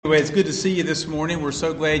Anyway, it's good to see you this morning. We're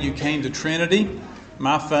so glad you came to Trinity.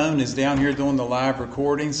 My phone is down here doing the live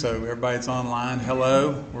recording, so everybody that's online,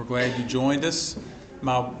 hello. We're glad you joined us.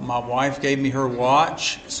 My wife gave me her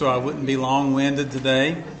watch, so I wouldn't be long-winded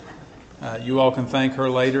today. You all can thank her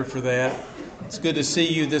later for that. It's good to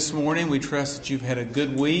see you this morning. We trust that you've had a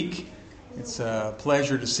good week. It's a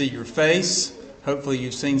pleasure to see your face. Hopefully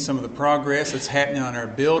you've seen some of the progress that's happening on our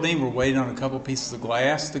building. We're waiting on a couple pieces of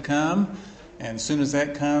glass to come. And as soon as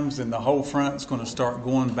that comes, then the whole front's going to start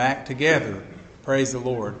going back together. Praise the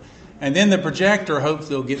Lord. And then the projector,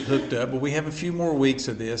 hopefully, will get hooked up. But we have a few more weeks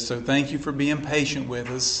of this. So thank you for being patient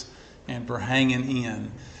with us and for hanging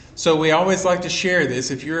in. So we always like to share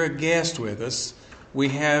this. If you're a guest with us, we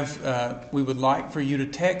would like for you to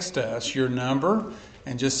text us your number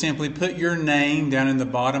and just simply put your name down in the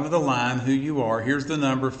bottom of the line, who you are. Here's the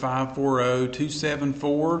number,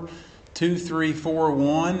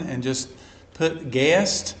 540-274-2341, and just put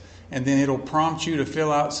guest, and then it'll prompt you to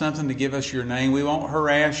fill out something to give us your name. We won't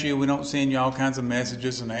harass you. We don't send you all kinds of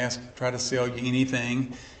messages and try to sell you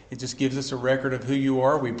anything. It just gives us a record of who you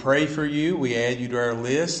are. We pray for you. We add you to our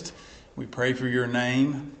list. We pray for your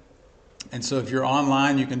name. And so if you're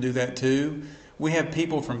online, you can do that too. We have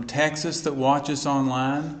people from Texas that watch us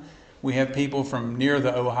online. We have people from near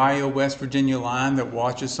the Ohio-West Virginia line that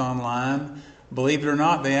watch us online. Believe it or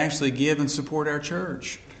not, they actually give and support our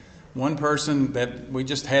church. One person that we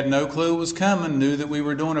just had no clue was coming knew that we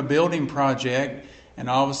were doing a building project, and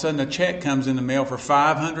all of a sudden a check comes in the mail for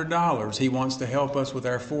 $500. He wants to help us with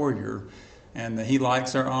our foyer, and he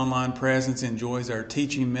likes our online presence, enjoys our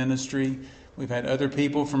teaching ministry. We've had other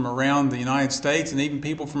people from around the United States and even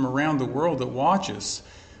people from around the world that watch us.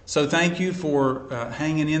 So thank you for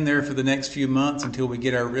hanging in there for the next few months until we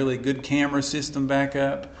get our really good camera system back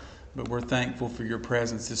up. But we're thankful for your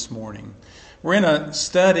presence this morning. We're in a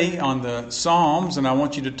study on the Psalms, and I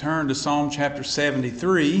want you to turn to Psalm chapter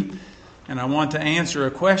 73. And I want to answer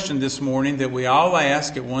a question this morning that we all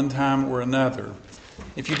ask at one time or another.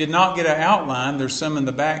 If you did not get an outline, there's some in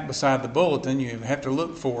the back beside the bulletin. You have to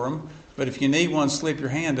look for them. But if you need one, slip your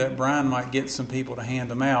hand up. Brian might get some people to hand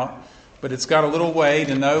them out. But it's got a little way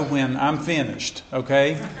to know when I'm finished,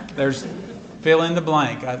 okay? Fill in the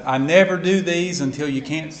blank. I never do these until you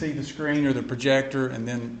can't see the screen or the projector, and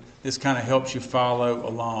then this kind of helps you follow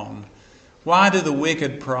along. Why do the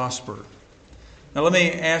wicked prosper? Now let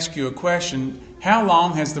me ask you a question. How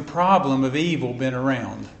long has the problem of evil been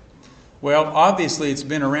around? Well, obviously it's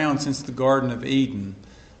been around since the Garden of Eden.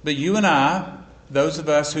 But you and I, those of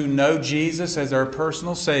us who know Jesus as our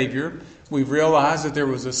personal Savior, we've realized that there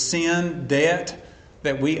was a sin debt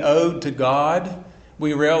that we owed to God.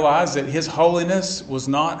 We realize that His holiness was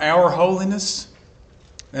not our holiness.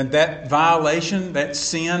 And that violation, that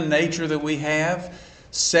sin nature that we have,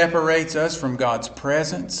 separates us from God's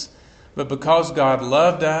presence. But because God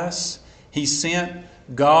loved us, He sent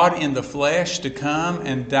God in the flesh to come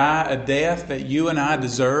and die a death that you and I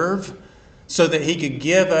deserve, so that He could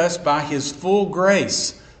give us by His full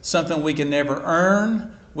grace something we can never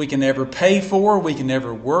earn, we can never pay for, we can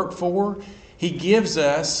never work for. He gives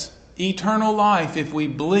us eternal life if we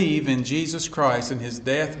believe in Jesus Christ and His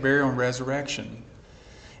death, burial, and resurrection.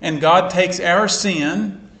 And God takes our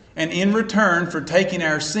sin, and in return for taking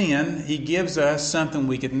our sin, He gives us something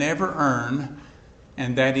we could never earn,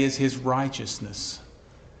 and that is His righteousness.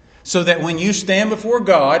 So that when you stand before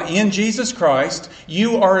God in Jesus Christ,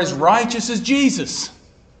 you are as righteous as Jesus.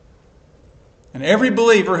 And every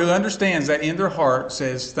believer who understands that in their heart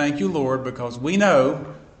says, "Thank you, Lord," because we know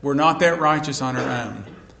we're not that righteous on our own.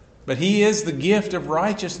 But He is the gift of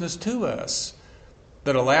righteousness to us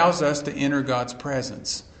that allows us to enter God's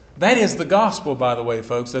presence. That is the gospel, by the way,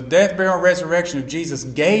 folks. The death, burial, and resurrection of Jesus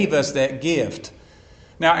gave us that gift.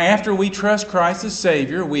 Now, after we trust Christ as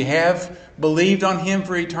Savior, we have believed on Him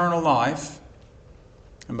for eternal life.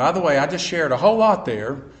 And by the way, I just shared a whole lot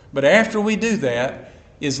there. But after we do that,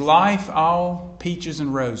 is life all peaches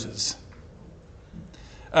and roses?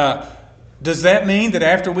 Does that mean that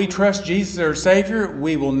after we trust Jesus as our Savior,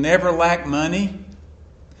 we will never lack money?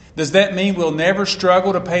 Does that mean we'll never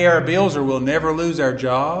struggle to pay our bills or we'll never lose our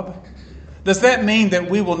job? Does that mean that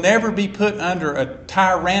we will never be put under a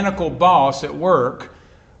tyrannical boss at work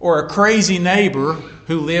or a crazy neighbor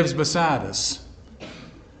who lives beside us?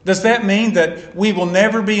 Does that mean that we will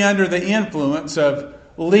never be under the influence of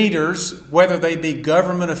leaders, whether they be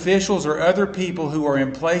government officials or other people who are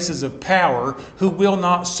in places of power, who will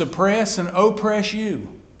not suppress and oppress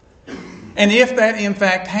you? And if that in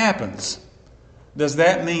fact happens, does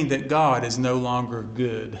that mean that God is no longer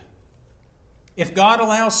good? If God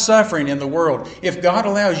allows suffering in the world, if God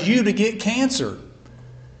allows you to get cancer,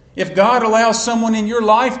 If God allows someone in your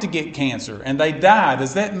life to get cancer and they die,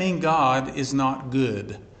 does that mean God is not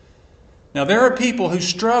good? Now, there are people who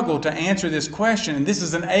struggle to answer this question, and this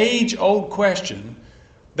is an age-old question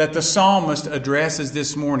that the psalmist addresses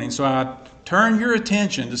this morning. So I turn your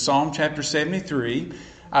attention to Psalm chapter 73.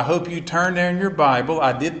 I hope you turn there in your Bible.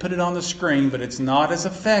 I did put it on the screen, but it's not as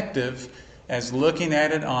effective as looking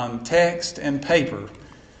at it on text and paper.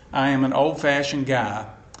 I am an old-fashioned guy.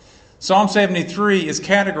 Psalm 73 is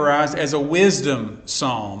categorized as a wisdom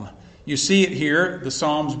psalm. You see it here, the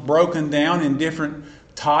psalms broken down in different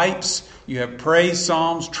types. You have praise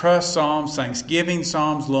psalms, trust psalms, thanksgiving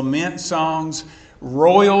psalms, lament songs,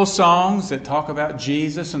 royal songs that talk about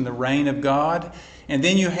Jesus and the reign of God. And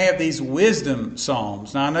then you have these wisdom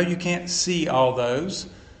psalms. Now, I know you can't see all those,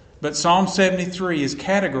 but Psalm 73 is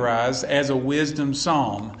categorized as a wisdom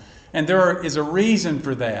psalm. And there is a reason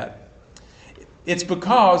for that. It's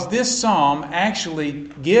because this psalm actually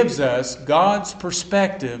gives us God's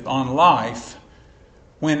perspective on life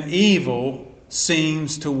when evil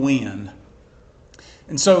seems to win.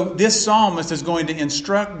 And so this psalmist is going to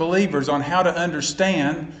instruct believers on how to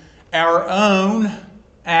understand our own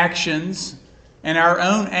actions and our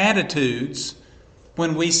own attitudes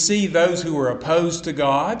when we see those who are opposed to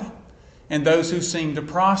God and those who seem to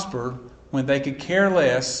prosper when they could care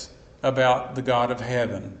less about the God of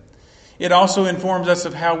heaven. It also informs us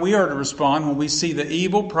of how we are to respond when we see the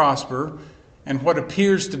evil prosper and what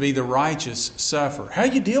appears to be the righteous suffer. How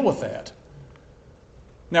do you deal with that?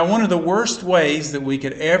 Now, one of the worst ways that we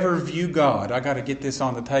could ever view God, I got to get this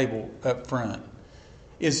on the table up front,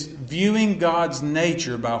 is viewing God's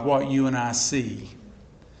nature by what you and I see.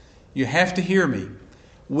 You have to hear me.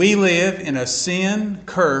 We live in a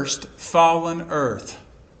sin-cursed, fallen earth.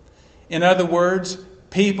 In other words,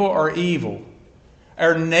 people are evil.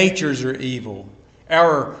 Our natures are evil.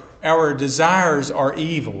 Our desires are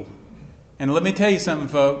evil. And let me tell you something,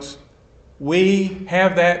 folks. We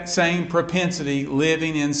have that same propensity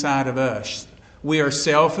living inside of us. We are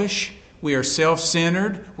selfish. We are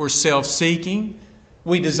self-centered. We're self-seeking.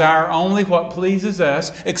 We desire only what pleases us.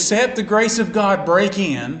 Accept the grace of God break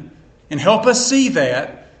in and help us see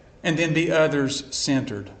that and then be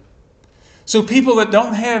others-centered. So people that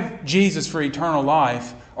don't have Jesus for eternal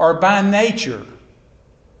life are by nature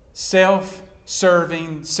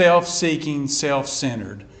self-serving, self-seeking,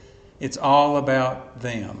 self-centered. It's all about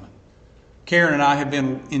them. Karen and I have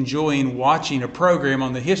been enjoying watching a program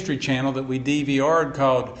on the History Channel that we DVR'd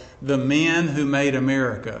called The Men Who Made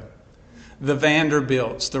America. The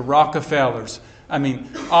Vanderbilts, the Rockefellers. I mean,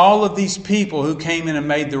 all of these people who came in and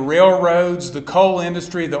made the railroads, the coal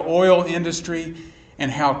industry, the oil industry,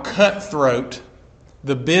 and how cutthroat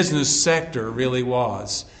the business sector really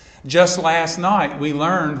was. Just last night, we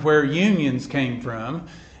learned where unions came from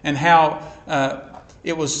and how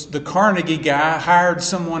it was the Carnegie guy hired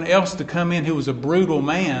someone else to come in who was a brutal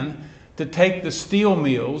man to take the steel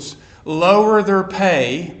mills, lower their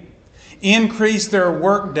pay, increase their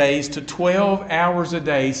work days to 12 hours a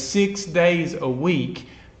day, 6 days a week,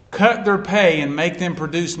 cut their pay and make them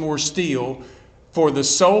produce more steel for the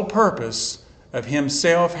sole purpose of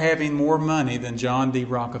himself having more money than John D.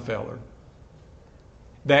 Rockefeller.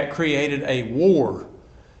 That created a war.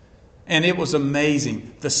 And it was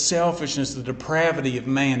amazing. The selfishness, the depravity of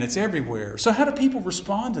man, it's everywhere. So how do people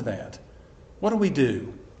respond to that? What do we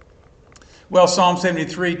do? Well, Psalm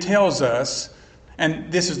 73 tells us,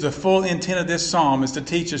 and this is the full intent of this psalm, is to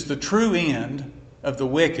teach us the true end of the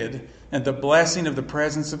wicked and the blessing of the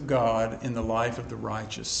presence of God in the life of the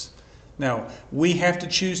righteous. Now, we have to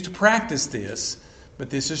choose to practice this, but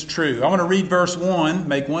this is true. I want to read verse 1,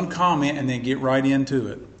 make one comment, and then get right into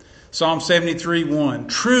it. Psalm 73:1.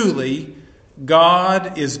 Truly,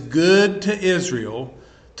 God is good to Israel,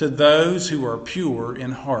 to those who are pure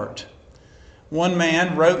in heart. One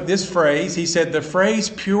man wrote this phrase. He said, the phrase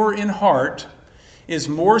pure in heart is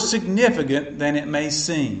more significant than it may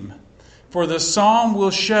seem. For the psalm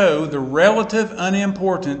will show the relative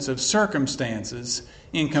unimportance of circumstances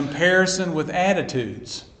in comparison with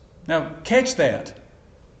attitudes. Now, catch that.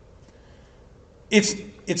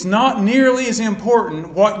 It's not nearly as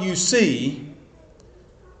important what you see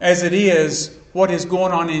as it is what is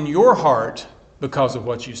going on in your heart because of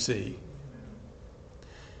what you see.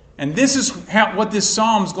 And this is what this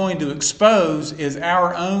psalm is going to expose is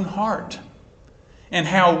our own heart and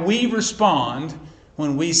how we respond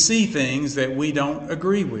when we see things that we don't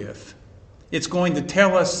agree with. It's going to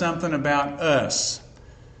tell us something about us.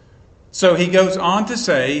 So he goes on to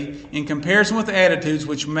say, in comparison with attitudes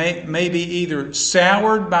which may be either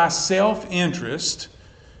soured by self-interest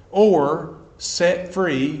or set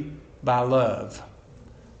free by love.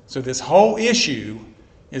 So this whole issue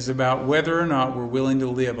is about whether or not we're willing to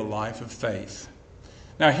live a life of faith.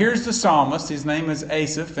 Now here's the psalmist. His name is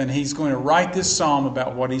Asaph, and he's going to write this psalm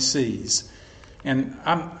about what he sees. And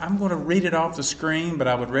I'm going to read it off the screen, but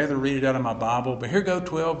I would rather read it out of my Bible. But here go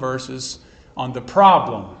 12 verses on the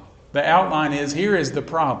problem. The outline is, here is the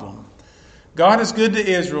problem. God is good to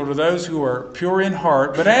Israel, to those who are pure in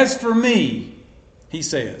heart. But as for me, he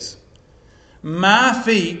says, my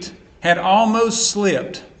feet had almost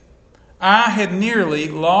slipped. I had nearly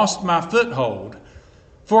lost my foothold.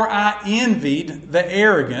 For I envied the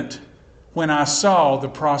arrogant when I saw the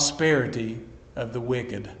prosperity of the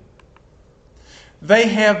wicked. They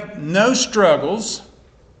have no struggles.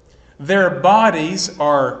 Their bodies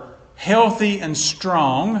are healthy and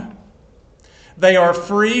strong. They are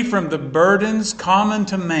free from the burdens common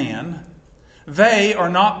to man. They are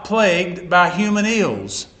not plagued by human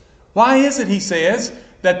ills. Why is it, he says,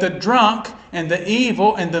 that the drunk and the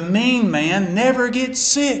evil and the mean man never get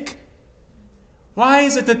sick? Why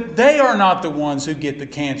is it that they are not the ones who get the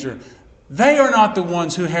cancer? They are not the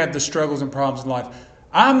ones who have the struggles and problems in life.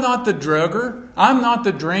 I'm not the drugger. I'm not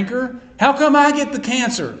the drinker. How come I get the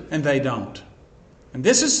cancer and they don't? And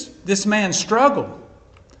this is this man's struggle.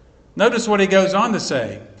 Notice what he goes on to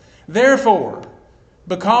say. Therefore,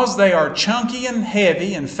 because they are chunky and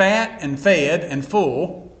heavy and fat and fed and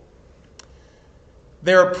full,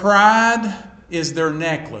 their pride is their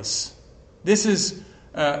necklace. This is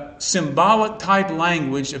symbolic type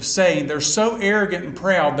language of saying they're so arrogant and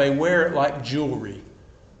proud they wear it like jewelry.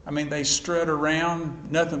 I mean, they strut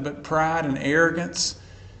around, nothing but pride and arrogance.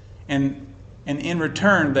 And in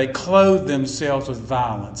return, they clothe themselves with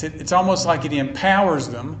violence. It's almost like it empowers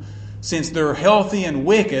them, since they're healthy and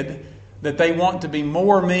wicked, that they want to be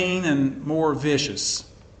more mean and more vicious.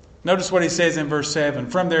 Notice what he says in verse 7.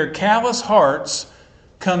 From their callous hearts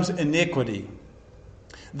comes iniquity.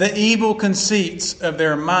 The evil conceits of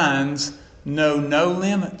their minds know no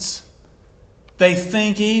limits. They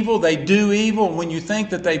think evil, they do evil. When you think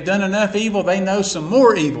that they've done enough evil, they know some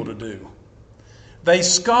more evil to do. They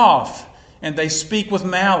scoff and they speak with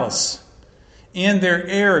malice. In their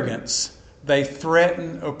arrogance, they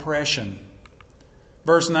threaten oppression.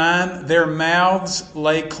 Verse 9, their mouths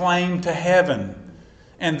lay claim to heaven,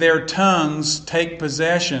 and their tongues take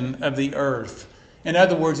possession of the earth. In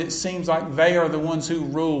other words, it seems like they are the ones who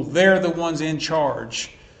rule. They're the ones in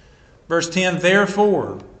charge. Verse 10,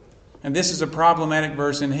 therefore, and this is a problematic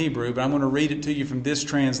verse in Hebrew, but I'm going to read it to you from this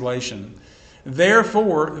translation.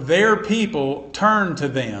 Therefore, their people turn to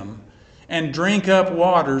them and drink up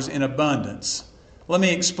waters in abundance. Let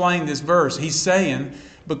me explain this verse. He's saying,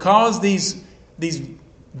 because these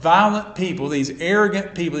violent people, these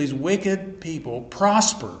arrogant people, these wicked people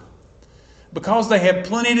prosper, because they have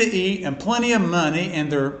plenty to eat and plenty of money,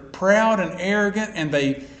 and they're proud and arrogant, and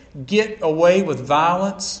they get away with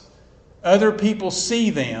violence, other people see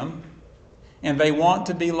them, and they want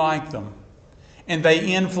to be like them. And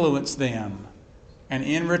they influence them. And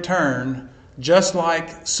in return, just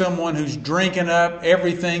like someone who's drinking up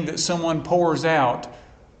everything that someone pours out,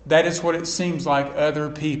 that is what it seems like other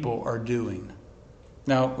people are doing.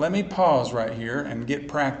 Now, let me pause right here and get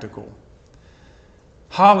practical.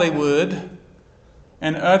 Hollywood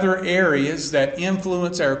and other areas that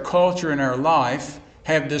influence our culture and our life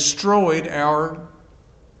have destroyed our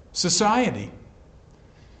society.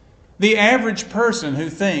 The average person who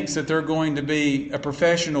thinks that they're going to be a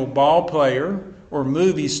professional ball player or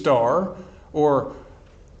movie star or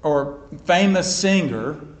famous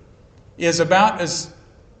singer is about as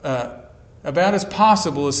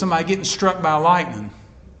possible as somebody getting struck by lightning.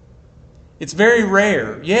 It's very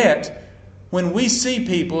rare. Yet, when we see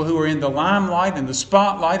people who are in the limelight and the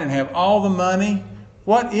spotlight and have all the money,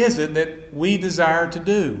 what is it that we desire to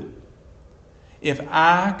do? If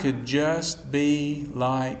I could just be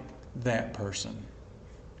like that person.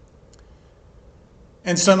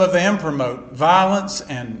 And some of them promote violence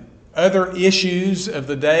and other issues of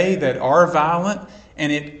the day that are violent,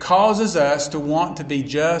 and it causes us to want to be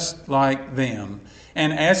just like them.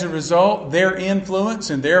 And as a result, their influence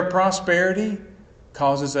and their prosperity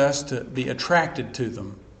causes us to be attracted to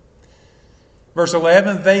them. Verse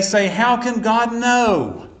 11, they say, how can God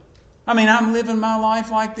know? I mean, I'm living my life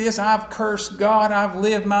like this. I've cursed God. I've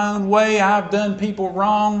lived my own way. I've done people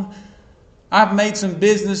wrong. I've made some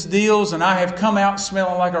business deals and I have come out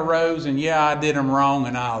smelling like a rose. And yeah, I did them wrong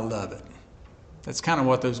and I love it. That's kind of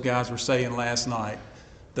what those guys were saying last night.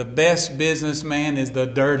 The best businessman is the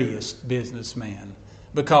dirtiest businessman.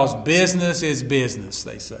 Because business is business,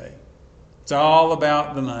 they say. It's all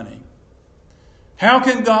about the money. How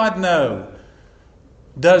can God know?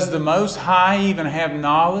 Does the Most High even have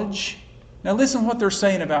knowledge? Now listen what they're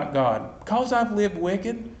saying about God. Because I've lived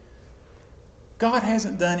wicked, God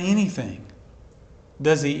hasn't done anything.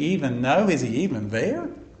 Does He even know? Is He even there?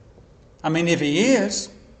 I mean, if He is,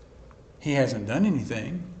 He hasn't done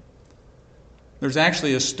anything. There's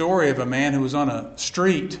actually a story of a man who was on a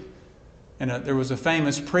street, and there was a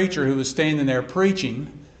famous preacher who was standing there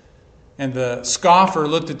preaching, and the scoffer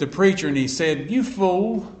looked at the preacher and he said, "You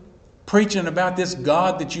fool, preaching about this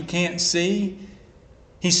God that you can't see."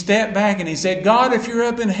 He stepped back and he said, "God, if you're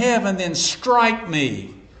up in heaven, then strike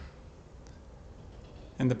me."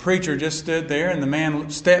 And the preacher just stood there, and the man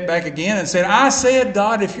stepped back again and said, "I said,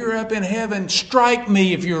 God, if you're up in heaven, strike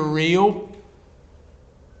me if you're real."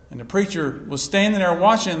 And the preacher was standing there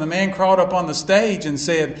watching, and the man crawled up on the stage and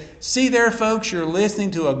said, "See there, folks, you're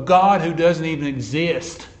listening to a God who doesn't even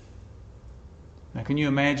exist." Now, can you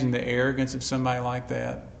imagine the arrogance of somebody like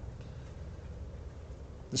that?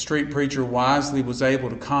 The street preacher wisely was able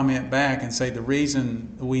to comment back and say, the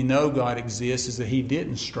reason we know God exists is that He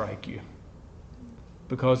didn't strike you.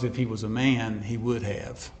 Because if He was a man, He would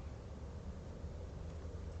have.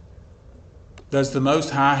 Does the Most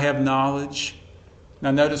High have knowledge?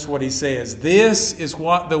 Now notice what he says. This is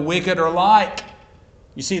what the wicked are like.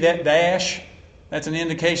 You see that dash? That's an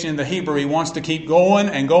indication in the Hebrew he wants to keep going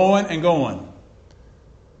and going and going.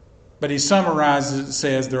 But he summarizes it,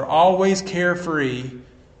 says they're always carefree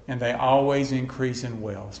and they always increase in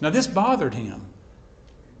wealth. Now this bothered him.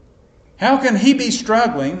 How can he be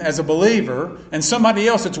struggling as a believer and somebody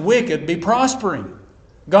else that's wicked be prospering?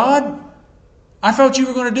 God, I thought you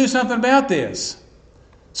were going to do something about this.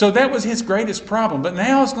 So that was his greatest problem. But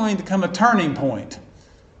now it's going to come a turning point.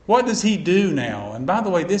 What does he do now? And by the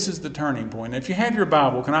way, this is the turning point. If you have your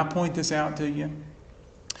Bible, can I point this out to you?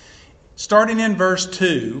 Starting in verse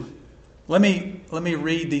 2, let me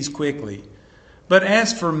read these quickly. But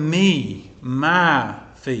as for me, my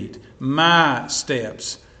feet, my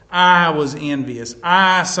steps, I was envious.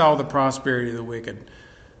 I saw the prosperity of the wicked.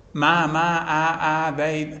 My, I,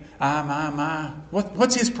 they, my.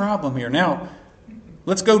 What's his problem here? Now,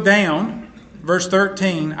 let's go down. Verse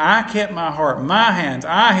 13, I kept my heart, my hands,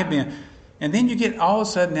 I had been. And then you get all of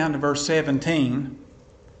a sudden down to verse 17.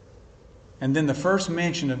 And then the first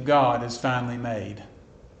mention of God is finally made.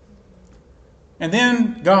 And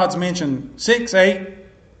then God's mentioned 6, 8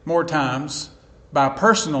 more times by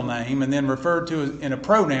personal name and then referred to in a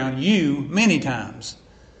pronoun, you, many times.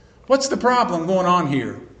 What's the problem going on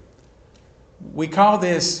here? We call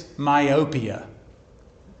this myopia.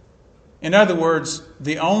 In other words,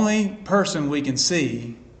 the only person we can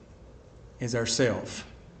see is ourselves.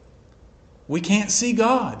 We can't see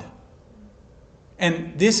God.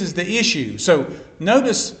 And this is the issue. So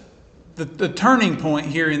notice the turning point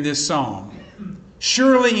here in this psalm.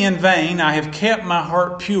 Surely in vain I have kept my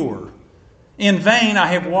heart pure. In vain I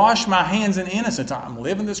have washed my hands in innocence. I'm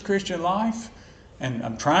living this Christian life and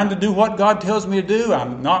I'm trying to do what God tells me to do.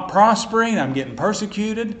 I'm not prospering. I'm getting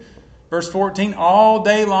persecuted. Verse 14, all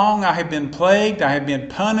day long I have been plagued. I have been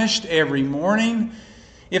punished every morning.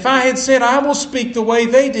 If I had said I will speak the way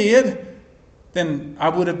they did, then I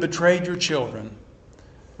would have betrayed your children.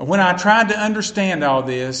 When I tried to understand all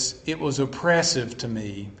this, it was oppressive to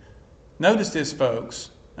me. Notice this,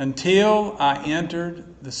 folks. Until I entered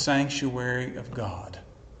the sanctuary of God.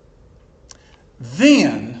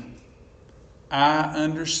 Then I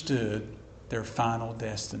understood their final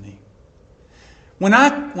destiny. When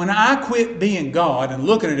I quit being God and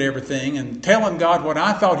looking at everything and telling God what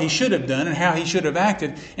I thought He should have done and how He should have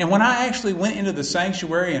acted, and when I actually went into the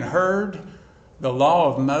sanctuary and heard the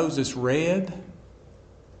law of Moses read,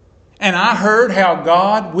 and I heard how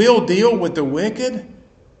God will deal with the wicked,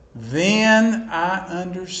 then I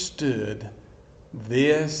understood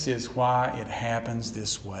this is why it happens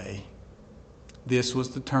this way. This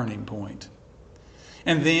was the turning point.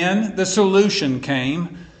 And then the solution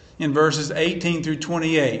came in verses 18 through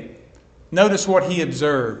 28. Notice what he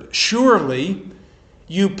observed. Surely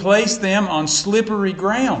you place them on slippery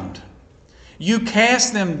ground. You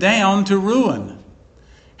cast them down to ruin.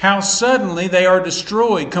 How suddenly they are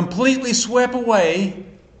destroyed, completely swept away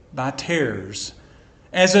by terrors.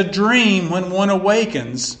 As a dream when one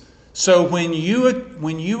awakens, so when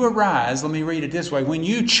you arise, let me read it this way. When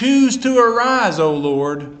you choose to arise, O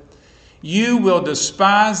Lord, you will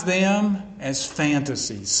despise them as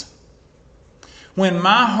fantasies. When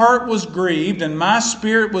my heart was grieved and my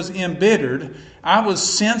spirit was embittered, I was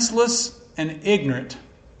senseless and ignorant.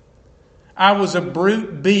 I was a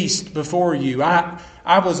brute beast before you. I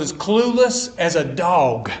was as clueless as a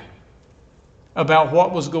dog about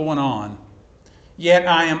what was going on. Yet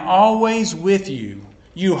I am always with you.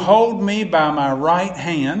 You hold me by my right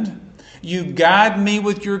hand. You guide me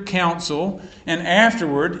with your counsel, and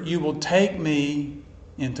afterward you will take me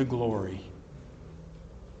into glory.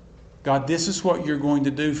 God, this is what you're going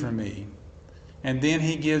to do for me. And then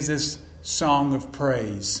he gives this song of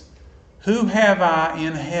praise. Who have I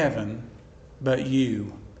in heaven but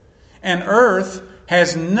you? And earth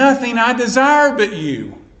has nothing I desire but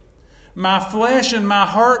you. My flesh and my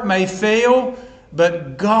heart may fail,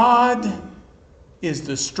 but God is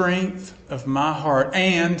the strength of my heart,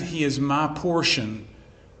 and he is my portion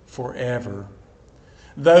forever.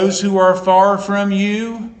 Those who are far from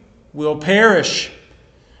you will perish.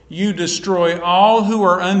 You destroy all who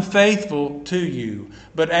are unfaithful to you.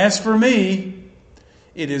 But as for me,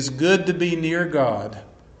 it is good to be near God.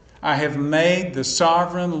 I have made the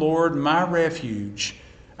sovereign Lord my refuge.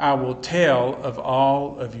 I will tell of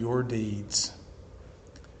all of your deeds.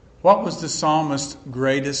 What was the psalmist's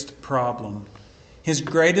greatest problem? His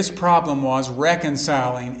greatest problem was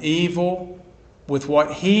reconciling evil with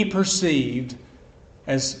what he perceived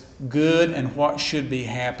as good and what should be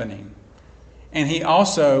happening. And he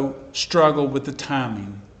also struggled with the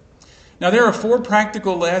timing. Now, there are 4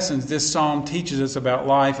 practical lessons this psalm teaches us about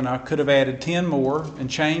life, and I could have added 10 more and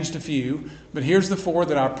changed a few, but here's the 4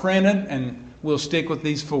 that I printed, and we'll stick with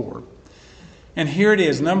these 4. And here it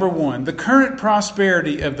is. Number 1, the current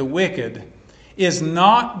prosperity of the wicked is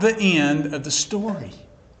not the end of the story.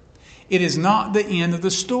 It is not the end of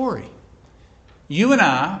the story. You and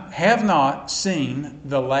I have not seen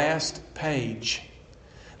the last page.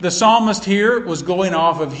 The psalmist here was going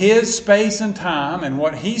off of his space and time and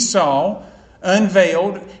what he saw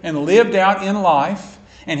unveiled and lived out in life,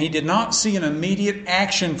 and he did not see an immediate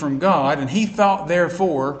action from God, and he thought,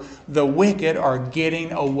 therefore, the wicked are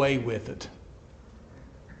getting away with it.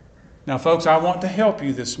 Now, folks, I want to help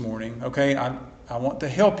you this morning, okay? I want to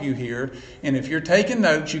help you here, and if you're taking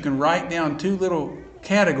notes, you can write down 2 little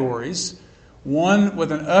categories, one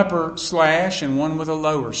with an upper slash and one with a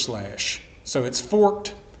lower slash. So it's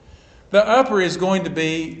forked. The upper is going to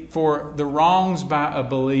be for the wrongs by a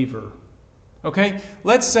believer. Okay?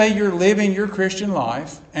 Let's say you're living your Christian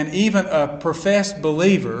life and even a professed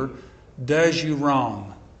believer does you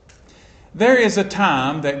wrong. There is a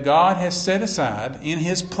time that God has set aside in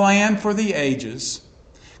his plan for the ages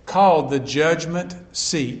called the judgment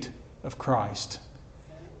seat of Christ.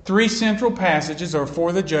 3 central passages are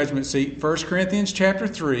for the judgment seat. 1 Corinthians chapter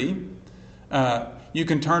 3. You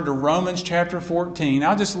can turn to Romans chapter 14.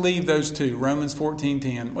 I'll just leave those 2, Romans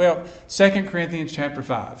 14:10. Well, 2 Corinthians chapter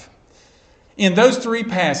 5. In those 3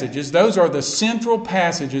 passages, those are the central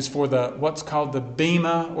passages for what's called the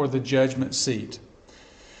bema or the judgment seat.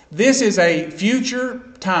 This is a future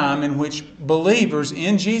time in which believers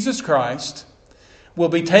in Jesus Christ will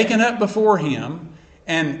be taken up before him,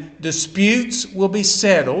 and disputes will be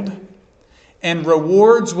settled, and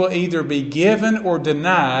rewards will either be given or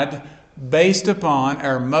denied based upon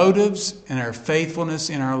our motives and our faithfulness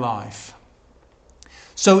in our life.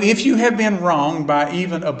 So if you have been wronged by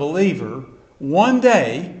even a believer, one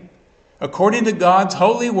day, according to God's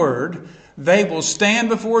holy word, they will stand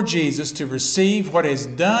before Jesus to receive what is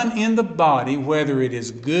done in the body, whether it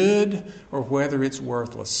is good or whether it's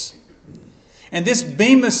worthless. And this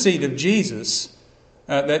bema seat of Jesus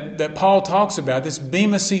that Paul talks about, this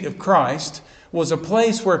bema seat of Christ, was a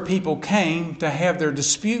place where people came to have their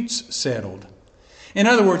disputes settled. In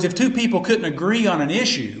other words, if 2 people couldn't agree on an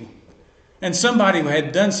issue and somebody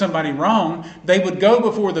had done somebody wrong, they would go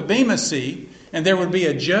before the bema seat and there would be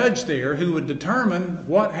a judge there who would determine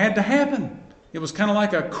what had to happen. It was kind of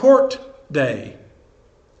like a court day.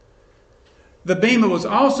 The bema was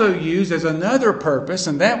also used as another purpose,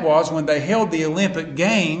 and that was when they held the Olympic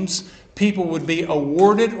Games, people would be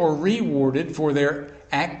awarded or rewarded for their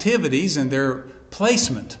activities and their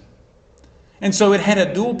placement. And so it had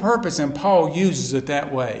a dual purpose, and Paul uses it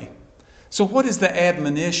that way. So what is the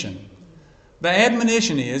admonition? The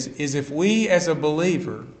admonition is if we as a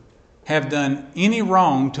believer have done any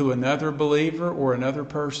wrong to another believer or another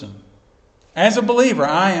person, as a believer,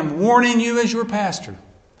 I am warning you as your pastor,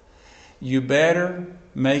 you better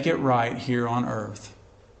make it right here on earth.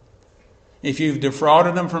 If you've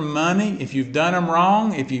defrauded them from money, if you've done them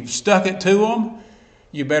wrong, if you've stuck it to them,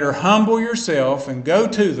 you better humble yourself and go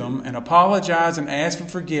to them and apologize and ask for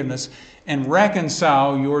forgiveness and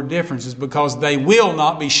reconcile your differences, because they will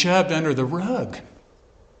not be shoved under the rug.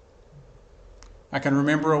 I can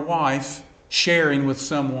remember a wife sharing with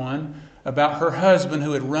someone about her husband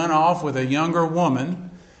who had run off with a younger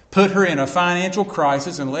woman, put her in a financial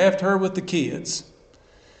crisis and left her with the kids.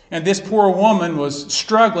 And this poor woman was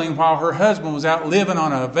struggling while her husband was out living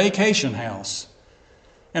on a vacation house.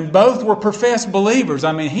 And both were professed believers.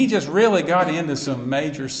 I mean, he just really got into some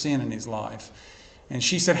major sin in his life. And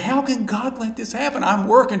she said, how can God let this happen? I'm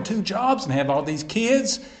working 2 jobs and have all these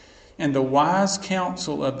kids. And the wise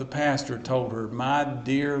counsel of the pastor told her, my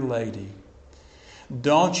dear lady,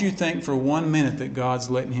 don't you think for 1 minute that God's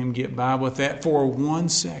letting him get by with that for 1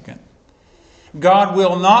 second. God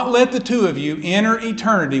will not let the 2 of you enter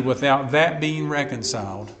eternity without that being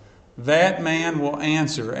reconciled. That man will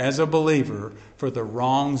answer as a believer for the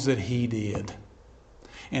wrongs that he did.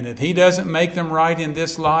 And if he doesn't make them right in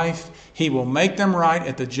this life, he will make them right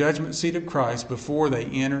at the judgment seat of Christ before they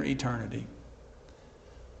enter eternity.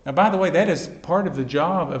 Now, by the way, that is part of the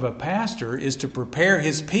job of a pastor, is to prepare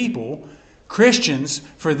his people, Christians,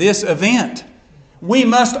 for this event. We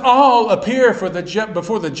must all appear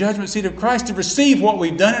before the judgment seat of Christ to receive what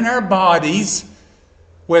we've done in our bodies,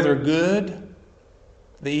 whether good,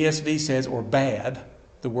 the ESV says, or bad.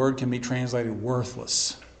 The word can be translated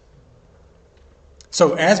worthless.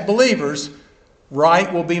 So as believers,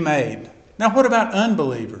 right will be made. Now what about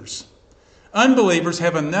unbelievers? Unbelievers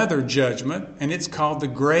have another judgment, and it's called the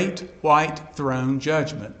Great White Throne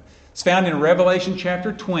Judgment. It's found in Revelation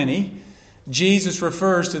chapter 20. Jesus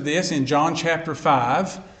refers to this in John chapter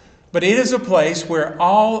 5. But it is a place where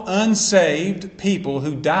all unsaved people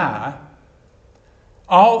who die,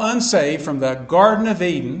 all unsaved from the Garden of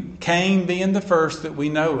Eden, Cain being the first that we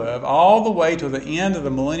know of, all the way to the end of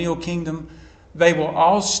the millennial kingdom, they will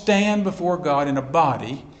all stand before God in a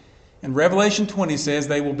body. And Revelation 20 says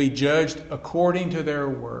they will be judged according to their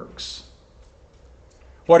works.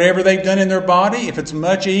 Whatever they've done in their body, if it's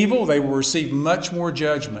much evil, they will receive much more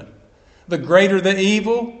judgment. The greater the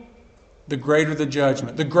evil, the greater the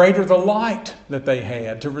judgment. The greater the light that they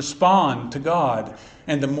had to respond to God.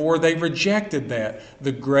 And the more they rejected that,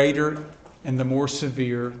 the greater and the more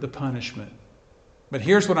severe the punishment. But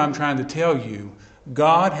here's what I'm trying to tell you.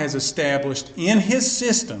 God has established in His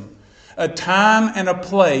system a time and a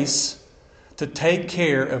place to take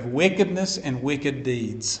care of wickedness and wicked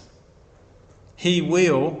deeds. He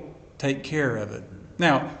will take care of it.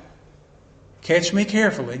 Now, catch me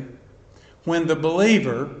carefully. When the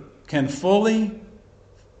believer can fully,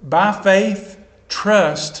 by faith,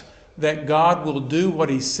 trust that God will do what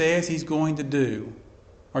He says He's going to do.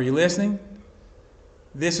 Are you listening?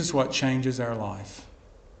 This is what changes our life.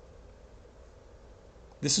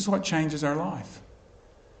 This is what changes our life.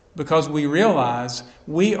 Because we realize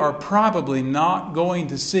we are probably not going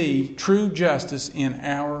to see true justice in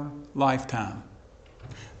our lifetime.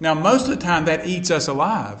 Now, most of the time that eats us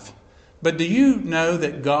alive. But do you know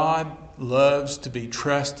that God loves to be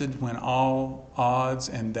trusted when all odds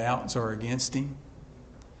and doubts are against Him?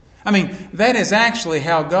 I mean, that is actually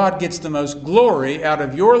how God gets the most glory out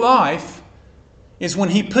of your life, is when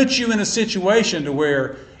He puts you in a situation to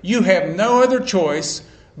where you have no other choice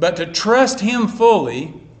but to trust Him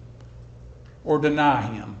fully or deny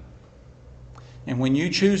Him. And when you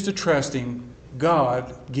choose to trust Him,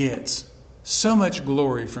 God gets so much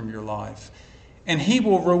glory from your life. And He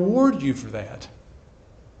will reward you for that.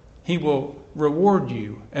 He will reward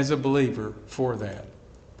you as a believer for that.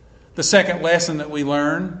 The second lesson that we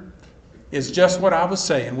learn is just what I was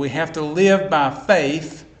saying. We have to live by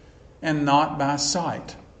faith and not by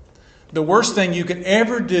sight. The worst thing you could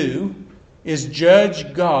ever do is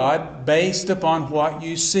judge God based upon what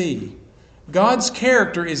you see. God's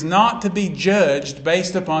character is not to be judged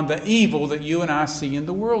based upon the evil that you and I see in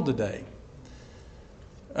the world today.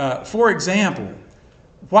 For example,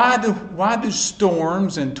 why do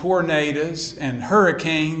storms and tornadoes and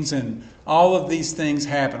hurricanes and all of these things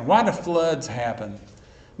happen? Why do floods happen?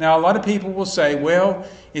 Now, a lot of people will say, well,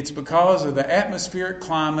 it's because of the atmospheric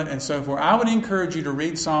climate and so forth. I would encourage you to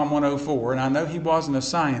read Psalm 104. And I know he wasn't a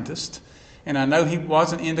scientist. And I know he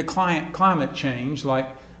wasn't into climate change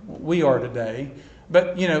like we are today.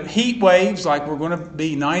 But, heat waves like we're going to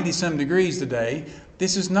be 90-some degrees today,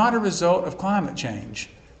 this is not a result of climate change.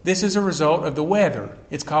 This is a result of the weather.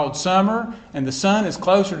 It's called summer, and the sun is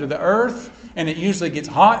closer to the earth, and it usually gets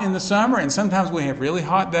hot in the summer, and sometimes we have really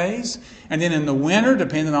hot days. And then in the winter,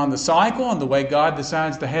 depending on the cycle and the way God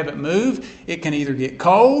decides to have it move, it can either get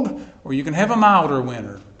cold or you can have a milder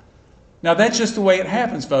winter. Now, that's just the way it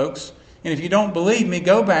happens, folks. And if you don't believe me,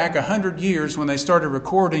 go back 100 years when they started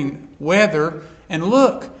recording weather and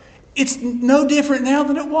look, it's no different now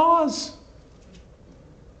than it was.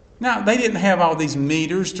 Now, they didn't have all these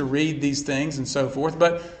meters to read these things and so forth,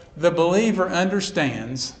 but the believer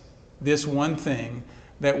understands this one thing,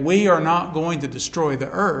 that we are not going to destroy the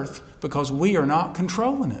earth because we are not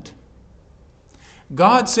controlling it.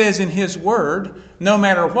 God says in His Word, no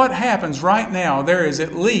matter what happens right now, there is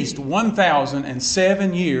at least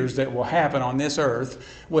 1,007 years that will happen on this earth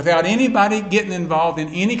without anybody getting involved in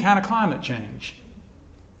any kind of climate change.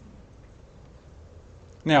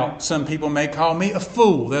 Now, some people may call me a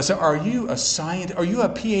fool. They'll say, are you a scientist? Are you a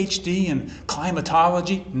PhD in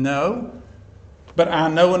climatology? No. But I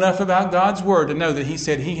know enough about God's Word to know that He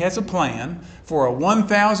said He has a plan for a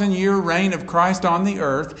 1,000-year reign of Christ on the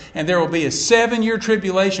earth, and there will be a 7-year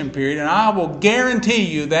tribulation period, and I will guarantee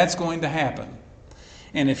you that's going to happen.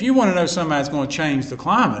 And if you want to know somebody's going to change the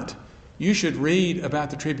climate, you should read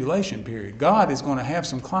about the tribulation period. God is going to have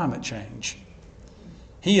some climate change.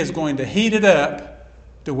 He is going to heat it up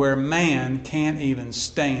to where man can't even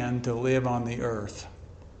stand to live on the earth.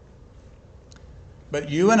 But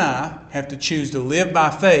you and I have to choose to live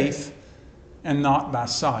by faith and not by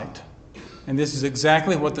sight. And this is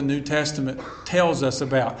exactly what the New Testament tells us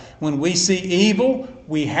about. When we see evil,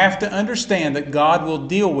 we have to understand that God will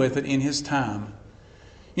deal with it in His time.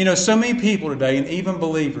 You know, so many people today, and even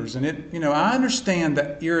believers, and I understand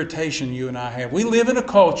the irritation you and I have. We live in a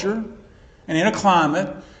culture and in a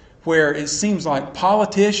climate where it seems like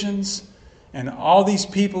politicians and all these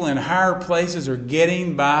people in higher places are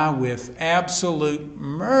getting by with absolute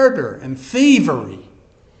murder and thievery.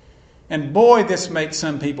 And boy, this makes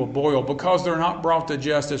some people boil because they're not brought to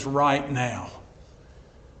justice right now.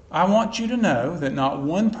 I want you to know that not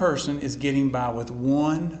one person is getting by with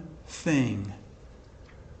one thing.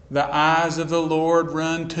 The eyes of the Lord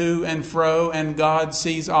run to and fro, and God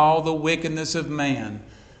sees all the wickedness of man.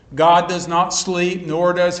 God does not sleep,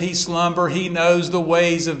 nor does He slumber. He knows the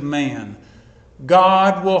ways of man.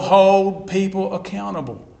 God will hold people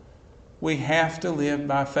accountable. We have to live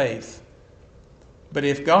by faith. But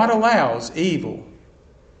if God allows evil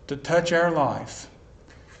to touch our life,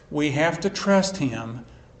 we have to trust Him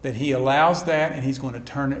that He allows that and He's going to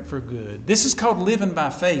turn it for good. This is called living by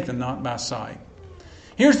faith and not by sight.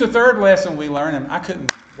 Here's the third lesson we learn, and I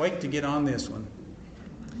couldn't wait to get on this one.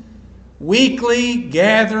 Weekly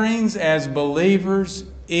gatherings as believers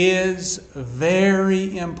is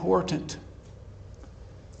very important.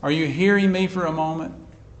 Are you hearing me for a moment?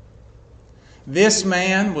 This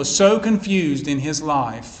man was so confused in his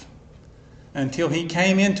life until he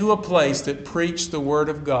came into a place that preached the Word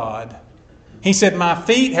of God. He said, my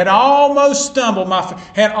feet had almost stumbled,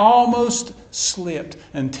 had almost slipped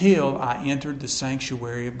until I entered the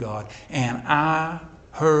sanctuary of God. And I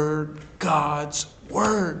heard God's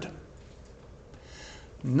Word.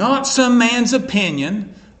 Not some man's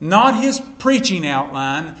opinion, not his preaching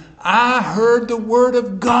outline. I heard the Word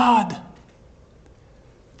of God.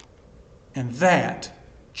 And that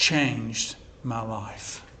changed my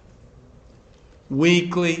life.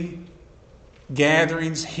 Weekly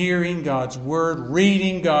gatherings, hearing God's Word,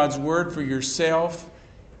 reading God's Word for yourself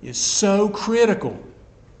is so critical.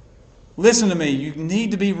 Listen to me, you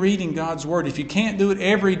need to be reading God's Word. If you can't do it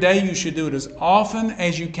every day, you should do it as often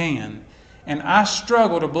as you can. And I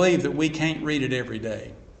struggle to believe that we can't read it every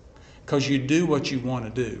day because you do what you want to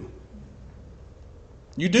do.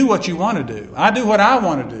 You do what you want to do. I do what I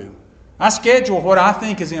want to do. I schedule what I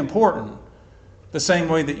think is important the same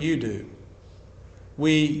way that you do.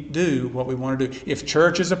 We do what we want to do. If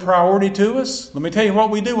church is a priority to us, let me tell you what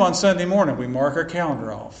we do on Sunday morning. We mark our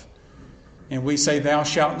calendar off. And we say, thou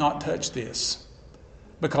shalt not touch this.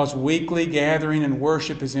 Because weekly gathering and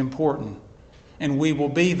worship is important. And we will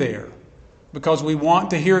be there. Because we want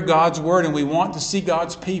to hear God's Word and we want to see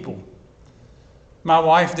God's people. My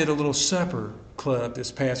wife did a little supper club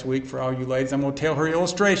this past week for all you ladies. I'm going to tell her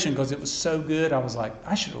illustration because it was so good. I was like,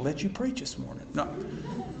 I should have let you preach this morning. No,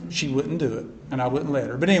 she wouldn't do it, and I wouldn't let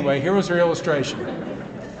her. But anyway, here was her illustration.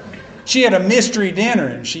 She had a mystery dinner,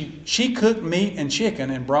 and she cooked meat and chicken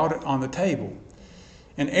and brought it on the table.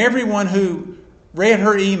 And everyone who read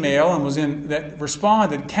her email and that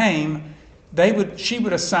responded came. She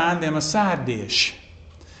would assign them a side dish.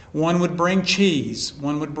 One would bring cheese.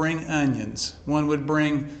 One would bring onions. One would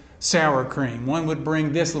bring sour cream. One would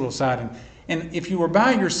bring this little side. And if you were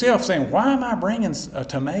by yourself saying, why am I bringing a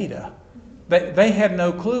tomato? They had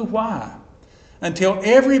no clue why. Until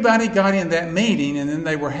everybody got in that meeting, and then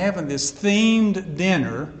they were having this themed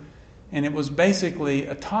dinner, and it was basically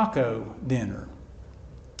a taco dinner.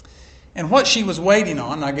 And what she was waiting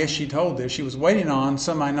on, I guess she told this, she was waiting on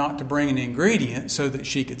somebody not to bring an ingredient so that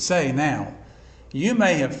she could say, now, you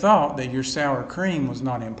may have thought that your sour cream was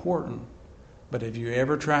not important, but have you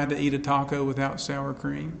ever tried to eat a taco without sour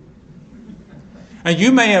cream? And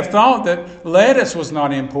you may have thought that lettuce was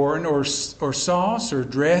not important, or sauce, or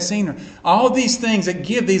dressing, or all these things that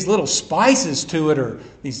give these little spices to it, or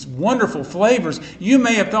these wonderful flavors. You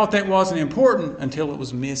may have thought that wasn't important until it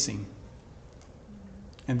was missing.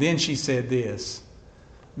 And then she said this,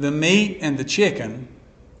 the meat and the chicken,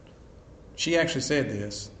 she actually said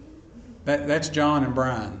this. That's John and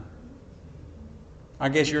Brian. I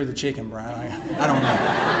guess you're the chicken, Brian. I don't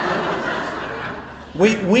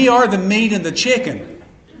know. We are the meat and the chicken.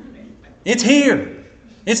 It's here.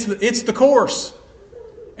 It's the course.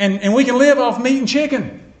 And we can live off meat and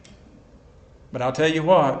chicken. But I'll tell you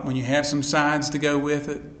what, when you have some sides to go with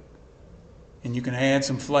it, and you can add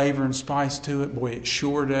some flavor and spice to it, boy, it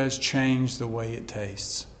sure does change the way it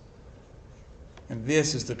tastes. And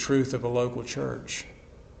this is the truth of a local church.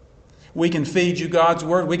 We can feed you God's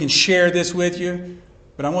Word. We can share this with you.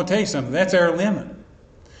 But I want to tell you something. That's our limit.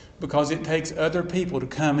 Because it takes other people to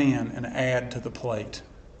come in and add to the plate.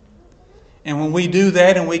 And when we do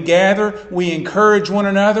that and we gather, we encourage one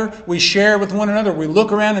another. We share with one another. We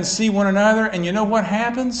look around and see one another. And you know what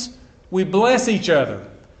happens? We bless each other.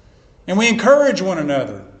 And we encourage one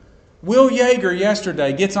another. Will Yeager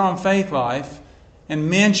yesterday gets on Faith Life and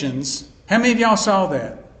mentions, how many of y'all saw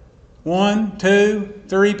that? 1, 2,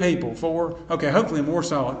 3 people, 4. Okay, hopefully more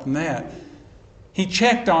saw it than that. He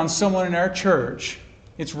checked on someone in our church.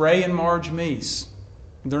 It's Ray and Marge Meese.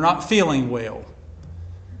 They're not feeling well.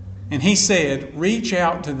 And he said, reach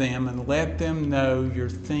out to them and let them know you're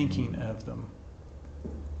thinking of them.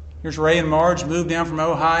 Here's Ray and Marge, moved down from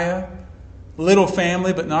Ohio. Little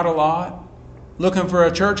family, but not a lot. Looking for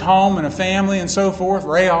a church home and a family and so forth.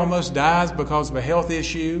 Ray almost dies because of a health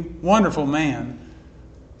issue. Wonderful man.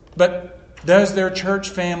 But does their church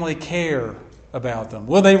family care about them?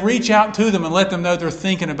 Will they reach out to them and let them know they're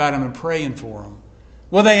thinking about them and praying for them?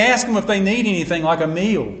 Will they ask them if they need anything like a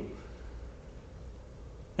meal?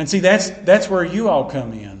 And see, that's where you all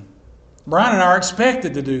come in. Brian and I are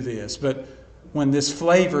expected to do this, but when this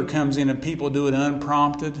flavor comes in and people do it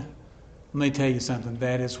unprompted, let me tell you something.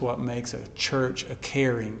 That is what makes a church a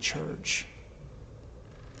caring church.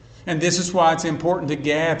 And this is why it's important to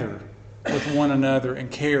gather with one another and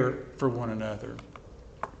care for one another.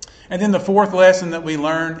 And then the fourth lesson that we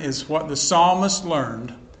learn is what the psalmist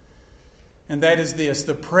learned. And that is this.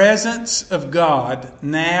 The presence of God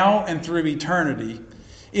now and through eternity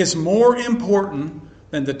is more important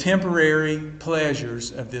than the temporary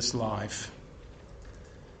pleasures of this life.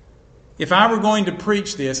 If I were going to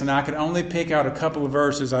preach this and I could only pick out a couple of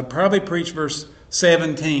verses, I'd probably preach verse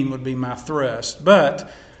 17 would be my thrust.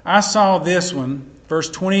 But I saw this one, verse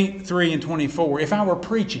 23 and 24. If I were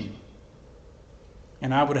preaching,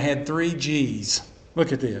 and I would have had 3 G's.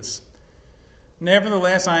 Look at this.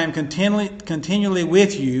 Nevertheless, I am continually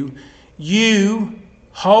with you. You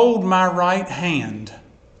hold my right hand,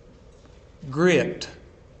 gripped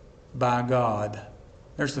by God.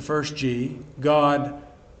 There's the first G. God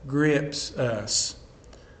grips us.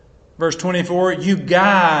 Verse 24, you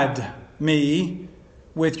guide me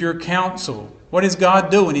with your counsel. What is God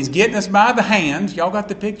doing? He's getting us by the hand. Y'all got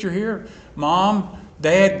the picture here? Mom,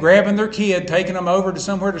 Dad grabbing their kid, taking them over to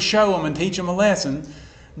somewhere to show them and teach them a lesson.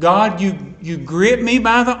 God, you grip me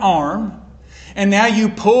by the arm, and now you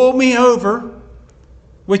pull me over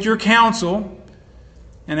with your counsel,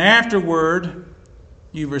 and afterward,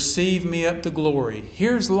 you receive me up to glory.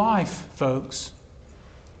 Here's life, folks.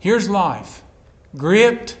 Here's life.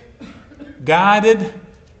 Gripped, guided,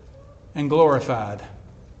 and glorified.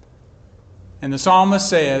 And the psalmist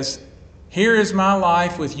says, here is my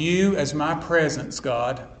life with you as my presence,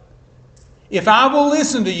 God. If I will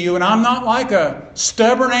listen to you, and I'm not like a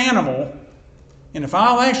stubborn animal, and if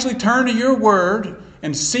I'll actually turn to your word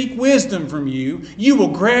and seek wisdom from you, you will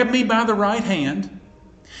grab me by the right hand.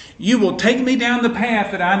 You will take me down the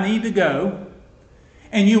path that I need to go.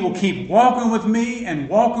 And you will keep walking with me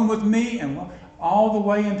and all the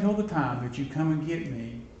way until the time that you come and get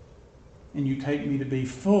me and you take me to be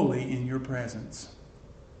fully in your presence.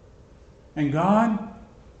 And God,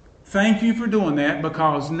 thank you for doing that,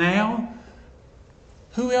 because now,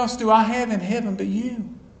 who else do I have in heaven but you?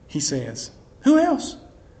 He says. Who else?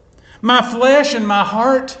 My flesh and my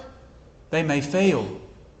heart, they may fail.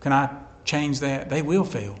 Can I change that? They will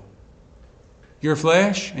fail. Your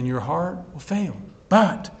flesh and your heart will fail.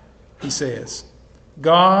 But, he says,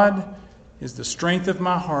 God is the strength of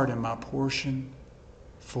my heart and my portion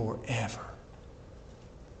forever.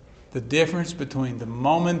 The difference between the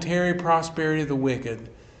momentary prosperity of the wicked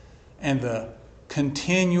and the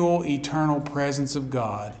continual eternal presence of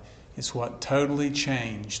God is what totally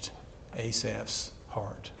changed Asaph's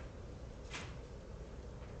heart.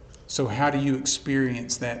 So how do you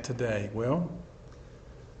experience that today? Well,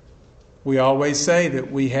 We always say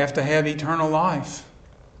that we have to have eternal life.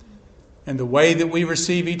 And the way that we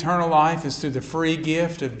receive eternal life is through the free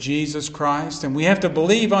gift of Jesus Christ. And we have to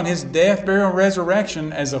believe on His death, burial, and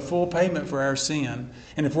resurrection as a full payment for our sin.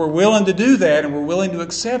 And if we're willing to do that and we're willing to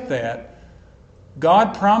accept that,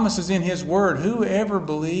 God promises in His Word, whoever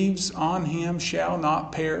believes on Him shall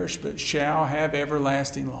not perish, but shall have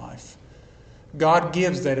everlasting life. God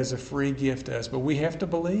gives that as a free gift to us, but we have to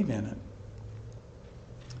believe in it.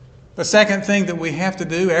 The second thing that we have to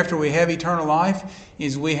do after we have eternal life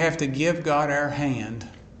is we have to give God our hand.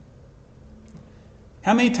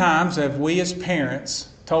 How many times have we as parents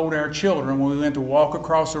told our children when we went to walk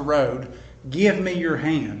across a road, "Give me your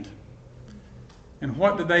hand"? And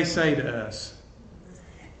what did they say to us?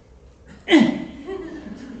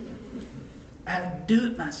 "I'll do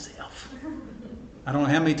it myself." I don't know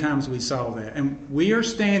how many times we saw that. And we are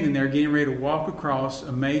standing there getting ready to walk across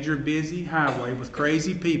a major busy highway with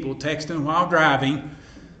crazy people texting while driving,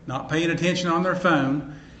 not paying attention on their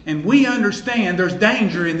phone. And we understand there's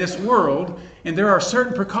danger in this world and there are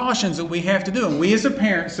certain precautions that we have to do. And we as a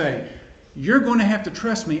parent say, "You're going to have to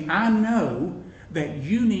trust me. I know that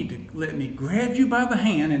you need to let me grab you by the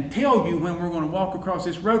hand and tell you when we're going to walk across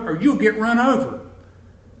this road or you'll get run over."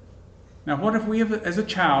 Now what if we as a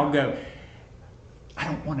child go, "I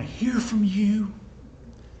don't want to hear from you.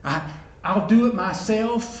 I'll do it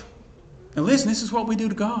myself"? And listen, this is what we do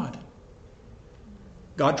to God.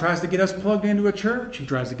 God tries to get us plugged into a church. He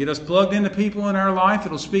tries to get us plugged into people in our life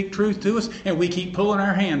that'll speak truth to us, and we keep pulling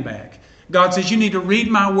our hand back. God says, "You need to read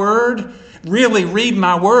my word. Really read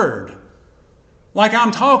my word. Like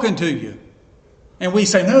I'm talking to you." And we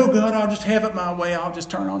say, "No, God, I'll just have it my way. I'll just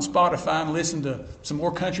turn on Spotify and listen to some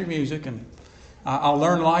more country music, and I'll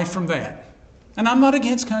learn life from that." And I'm not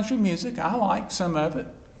against country music. I like some of it.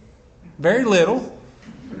 Very little.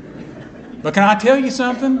 But can I tell you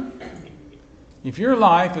something? If your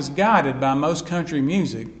life is guided by most country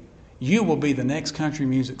music, you will be the next country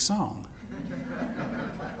music song.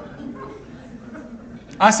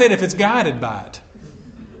 I said if it's guided by it.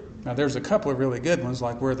 Now there's a couple of really good ones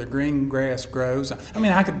like "Where the Green Grass Grows." I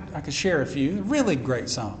mean, I could share a few really great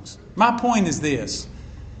songs. My point is this.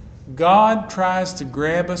 God tries to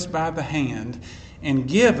grab us by the hand and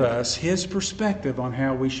give us His perspective on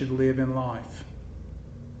how we should live in life.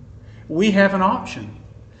 We have an option.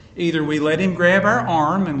 Either we let Him grab our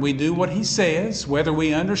arm and we do what He says, whether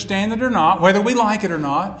we understand it or not, whether we like it or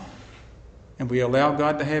not, and we allow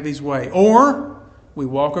God to have His way. Or we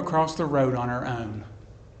walk across the road on our own.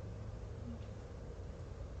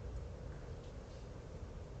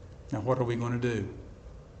 Now what are we going to do?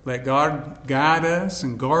 Let God guide us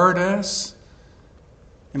and guard us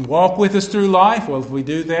and walk with us through life? Well, if we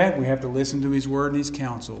do that, we have to listen to His word and His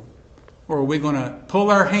counsel. Or are we going to pull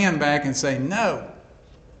our hand back and say, "No,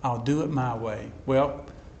 I'll do it my way"? Well,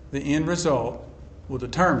 the end result will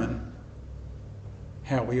determine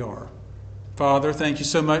how we are. Father, thank you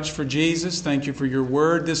so much for Jesus. Thank you for your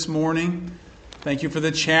word this morning. Thank you for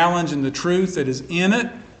the challenge and the truth that is in it.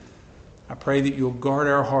 I pray that you'll guard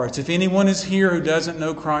our hearts. If anyone is here who doesn't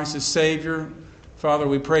know Christ as Savior, Father,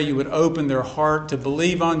 we pray you would open their heart to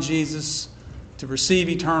believe on Jesus, to receive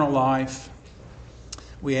eternal life.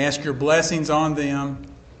 We ask your blessings on them.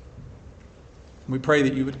 We pray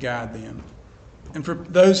that you would guide them. And for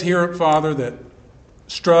those here, Father, that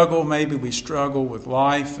struggle, maybe we struggle with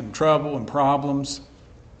life and trouble and problems,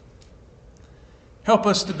 help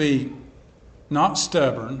us to be not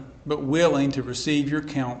stubborn, but willing to receive your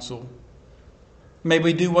counsel. May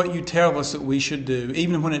we do what you tell us that we should do,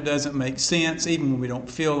 even when it doesn't make sense, even when we don't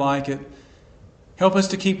feel like it. Help us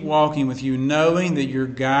to keep walking with you, knowing that you're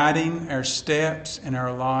guiding our steps in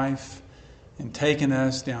our life and taking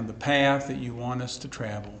us down the path that you want us to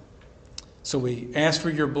travel. So we ask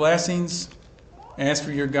for your blessings, ask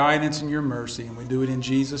for your guidance and your mercy, and we do it in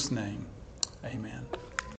Jesus' name. Amen.